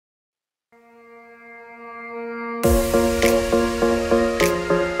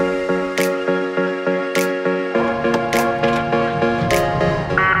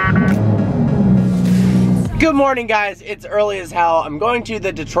morning, guys. It's early as hell. I'm going to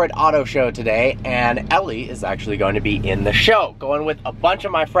the Detroit Auto Show today, and Ellie is actually going to be in the show. Going with a bunch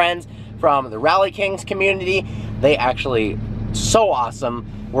of my friends from the Rally Kings community. They actually so awesome.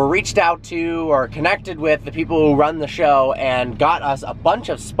 We're reached out to or connected with the people who run the show and got us a bunch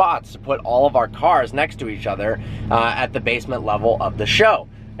of spots to put all of our cars next to each other at the basement level of the show.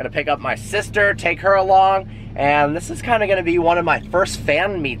 I'm gonna pick up my sister, take her along, and this is kind of gonna be one of my first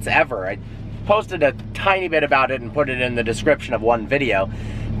fan meets ever. I posted a tiny bit about it and put it in the description of one video,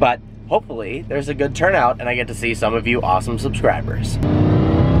 but hopefully there's a good turnout and I get to see some of you awesome subscribers.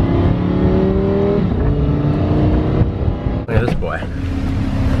 Look at this boy.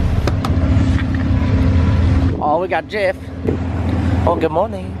 Oh, we got Jeff. Oh, good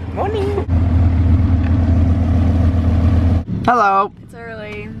morning. Morning. Hello. It's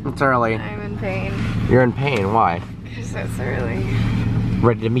early. It's early. I'm in pain. You're in pain, why? Because it's early.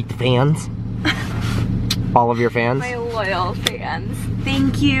 Ready to meet the fans? All of your fans? My loyal fans.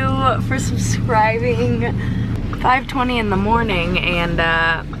 Thank you for subscribing. 5:20 in the morning, and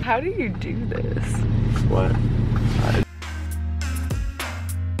how do you do this? What?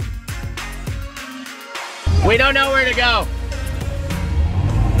 We don't know where to go.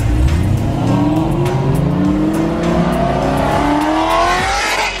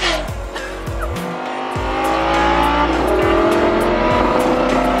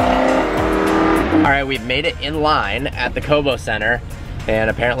 All right, we've made it in line at the Kobo Center, and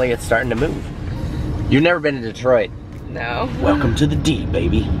apparently it's starting to move. You've never been to Detroit. No. Welcome to the D,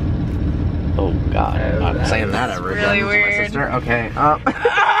 baby. Oh God, I'm saying that every time. Really weird. My sister. Okay. Wow,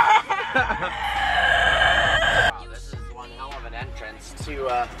 this is one hell of an entrance to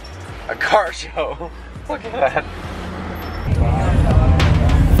a car show. Look at that.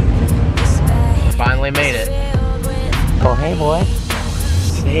 Finally made it. Oh, hey, boy.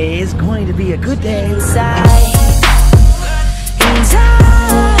 Today is going to be a good day. You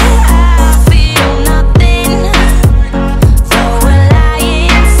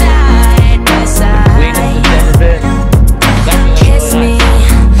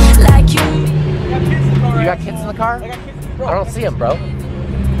got kids in the car? I got kids in the car. I don't see them, bro.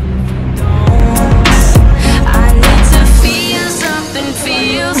 I need to feel something,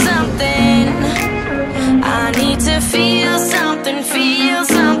 feel something. I need to feel something, feel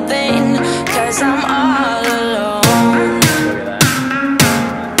something. 'Cause I'm all alone. Look at that.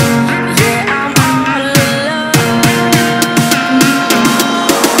 Yeah, I'm all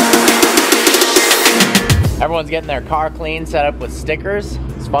alone. Everyone's getting their car clean, set up with stickers.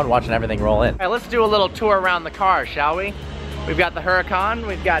 It's fun watching everything roll in. All right, let's do a little tour around the car, shall we? We've got the Huracan,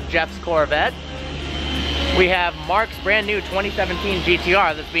 we've got Jeff's Corvette. We have Mark's brand new 2017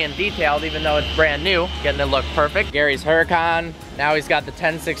 GTR that's being detailed even though it's brand new, getting it look perfect. Gary's Huracan, now he's got the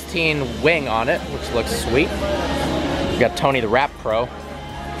 1016 wing on it, which looks sweet. We got Tony the Rap Pro.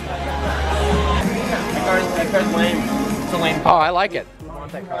 That car's lame. It's a lame car. Oh, I like it.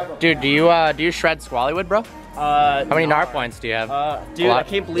 Dude, do you shred Squallywood, bro? How many NAR points do you have? Dude, I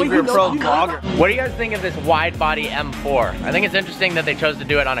can't believe you're a pro vlogger. What do you guys think of this wide body M4? I think it's interesting that they chose to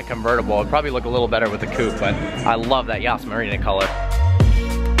do it on a convertible. It'd probably look a little better with the coupe, but I love that Yas Marina color.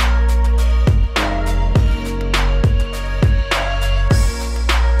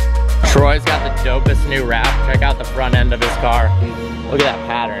 Troy's got the dopest new wrap. Check out the front end of his car. Look at that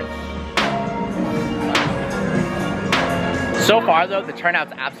pattern. So far though, the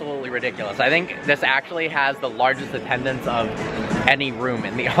turnout's absolutely ridiculous. I think this actually has the largest attendance of any room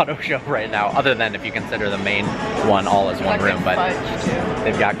in the auto show right now, other than if you consider the main one all as one room, but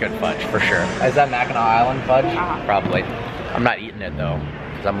they've got good fudge for sure. Is that Mackinac Island fudge? Probably. I'm not eating it though,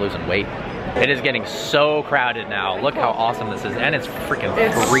 because I'm losing weight. It is getting so crowded now. Look how awesome this is, and it's freaking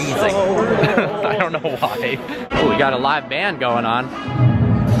freezing. So I don't know why. Oh, we got a live band going on.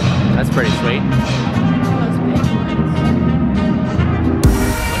 That's pretty sweet.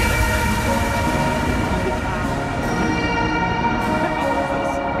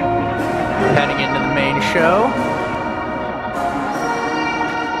 Heading into the main show.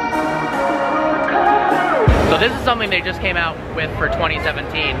 So this is something they just came out with for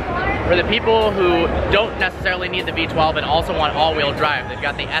 2017. For the people who don't necessarily need the V12 and also want all-wheel drive, they've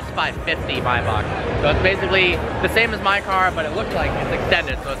got the S550 Maybach. So it's basically the same as my car, but it looks like it's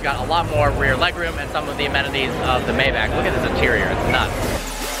extended, so it's got a lot more rear legroom and some of the amenities of the Maybach. Look at this interior, it's nuts.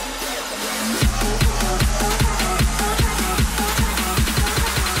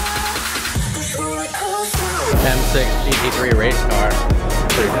 M6 GT3 race car.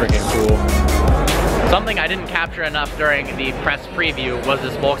 Pretty freaking cool. Something I didn't capture enough during the press preview was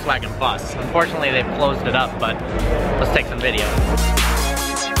this Volkswagen bus. Unfortunately, they've closed it up, but let's take some video.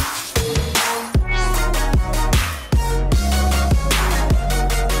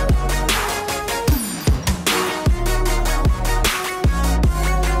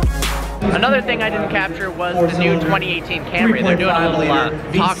 other thing I didn't capture was the new 2018 Camry. They're doing a little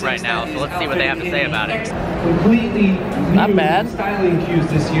talk right now, so let's see what they have to say about it. Completely not bad. Styling cues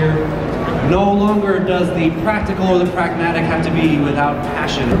this year. No longer does the practical or the pragmatic have to be without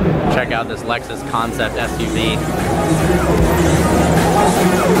passion. Check out this Lexus Concept SUV.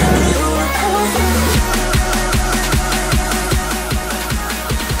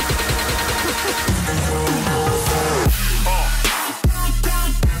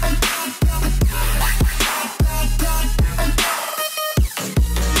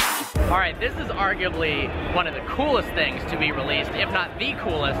 Alright, this is arguably one of the coolest things to be released, if not the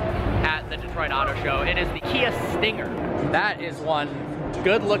coolest, at the Detroit Auto Show. It is the Kia Stinger. That is one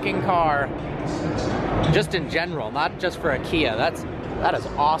good-looking car, just in general, not just for a Kia. That is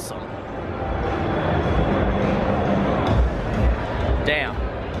awesome. Damn.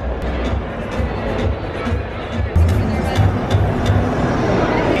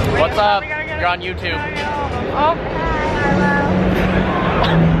 What's up? You're on YouTube.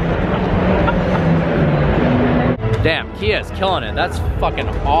 Damn, Kia is killing it. That's fucking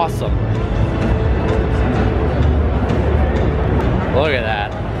awesome. Look at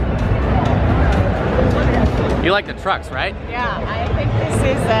that. You like the trucks, right? Yeah, I think this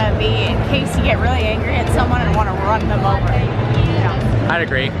is in case you get really angry at someone and want to run them over. Yeah. I'd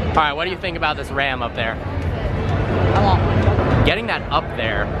agree. All right, what do you think about this Ram up there? I want one. Getting that up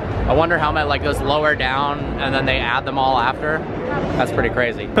there, I wonder how much like goes lower down and then they add them all after. That's pretty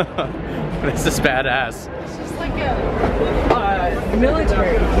crazy. This is badass. It's just like a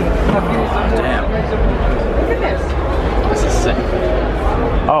military. Damn. Look at this. This is sick.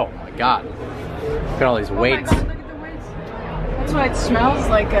 Oh my god. Look at all these weights. Oh my god, look at the weights. That's why it smells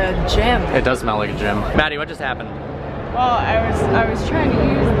like a gym. It does smell like a gym. Maddie, what just happened? Well, I was trying to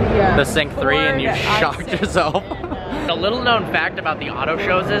use the Sync 3 and you shocked yourself. A little known fact about the auto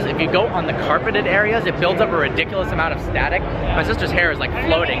shows is if you go on the carpeted areas, it builds up a ridiculous amount of static. My sister's hair is like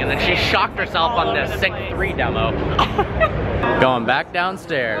floating and then she shocked herself on the Sync 3 demo. Going back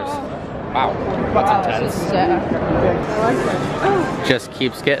downstairs. Wow, that's intense. Just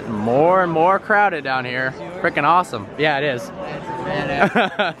keeps getting more and more crowded down here. Freaking awesome. Yeah, it is.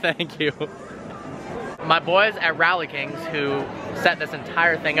 Thank you. My boys at Rally Kings, who set this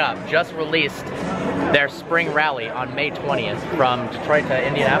entire thing up, just released their spring rally on May 20th from Detroit to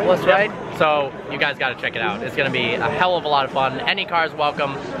Indianapolis, right? So you guys gotta check it out. It's gonna be a hell of a lot of fun. Any car is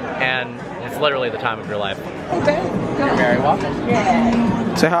welcome, and it's literally the time of your life. Okay. You're very welcome.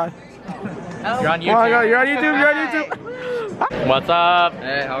 Yeah. Say hi. You're on YouTube. Oh my god, you're on YouTube, you're on YouTube. What's up?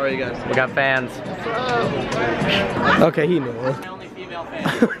 Hey, how are you guys? We got fans. Okay, he knew. My only female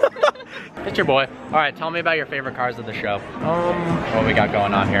fan. It's your boy. All right, tell me about your favorite cars of the show. What we got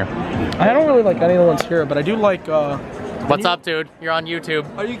going on here? I don't really like any of the ones here, but I do like, What's up, dude? You're on YouTube.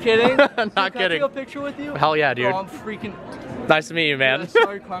 Are you kidding? Not Can I kidding. take a picture with you? Hell yeah, dude. Bro, I'm freaking... Nice to meet you, man. Yeah,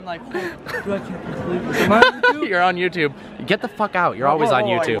 sorry, Carl, I'm like, dude, I can't believe this. Am I on YouTube? You're on YouTube. Get the fuck out. You're always on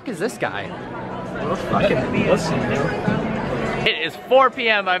YouTube. Look at this guy. It is 4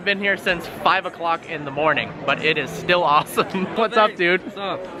 p.m. I've been here since 5 o'clock in the morning, but it is still awesome. What's up, dude? What's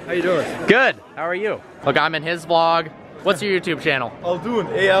up? How you doing? Good. How are you? Look, I'm in his vlog. What's your YouTube channel? Aldoun,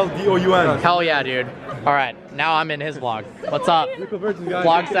 A-L-D-O-U-N. Hell yeah, dude. All right, now I'm in his vlog. What's up?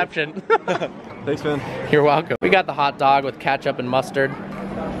 Vlogception. Thanks, man. You're welcome. We got the hot dog with ketchup and mustard.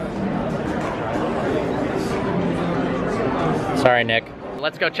 Sorry, Nick.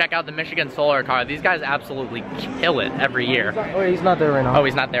 Let's go check out the Michigan Solar car. These guys absolutely kill it every year. Oh, he's not there right now. Oh,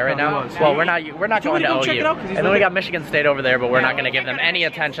 he's not there right now? Well, we're not going to OU. And then we got Michigan State over there, but we're not going to give them any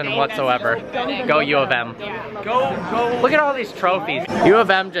attention whatsoever. Go U of M. Go. Look at all these trophies. U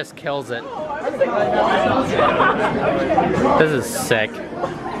of M just kills it. This is sick.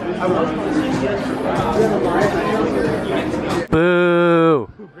 Boo.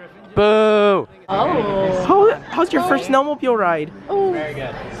 Boo. Oh. How's your first snowmobile ride? Oh. Very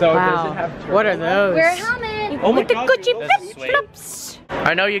good. So Wow. What are those? Wear a helmet. Oh my With the god. Gucci This is sweet. flip-flops.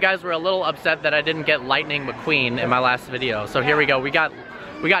 I know you guys were a little upset that I didn't get Lightning McQueen in my last video. So here we go. We got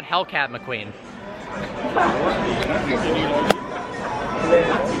Hellcat McQueen.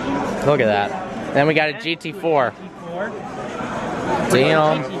 Look at that. Then we got a GT4.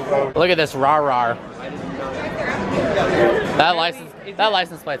 Damn. Look at this rah-rah. That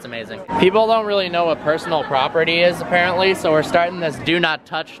license plate's amazing. People don't really know what personal property is apparently, so we're starting this do not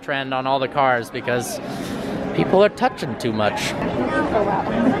touch trend on all the cars because people are touching too much.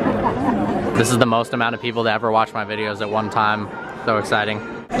 This is the most amount of people to ever watch my videos at one time. So exciting.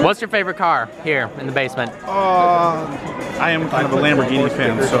 What's your favorite car here in the basement? I am kind of a Lamborghini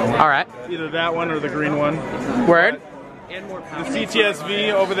fan, so. All right. Either that one or the green one. Word? and more The powerful.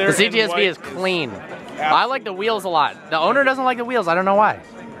 CTSV over there. The in white CTSV is clean. I like the wheels a lot. The owner doesn't like the wheels. I don't know why.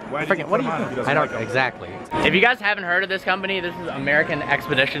 Why did you What put do him you? on if he doesn't I don't like them? exactly. If you guys haven't heard of this company, this is American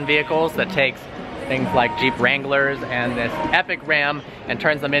Expedition Vehicles that takes things like Jeep Wranglers and this epic Ram and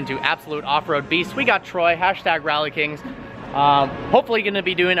turns them into absolute off-road beasts. We got Troy, hashtag Rally Kings. Hopefully gonna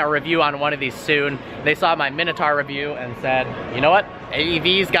be doing a review on one of these soon. They saw my Minotaur review and said, you know what?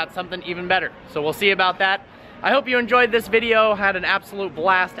 AEV's got something even better. So we'll see about that. I hope you enjoyed this video, had an absolute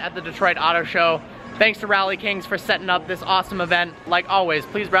blast at the Detroit Auto Show. Thanks to Rally Kings for setting up this awesome event. Like always,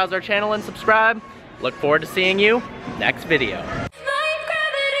 please browse our channel and subscribe. Look forward to seeing you next video.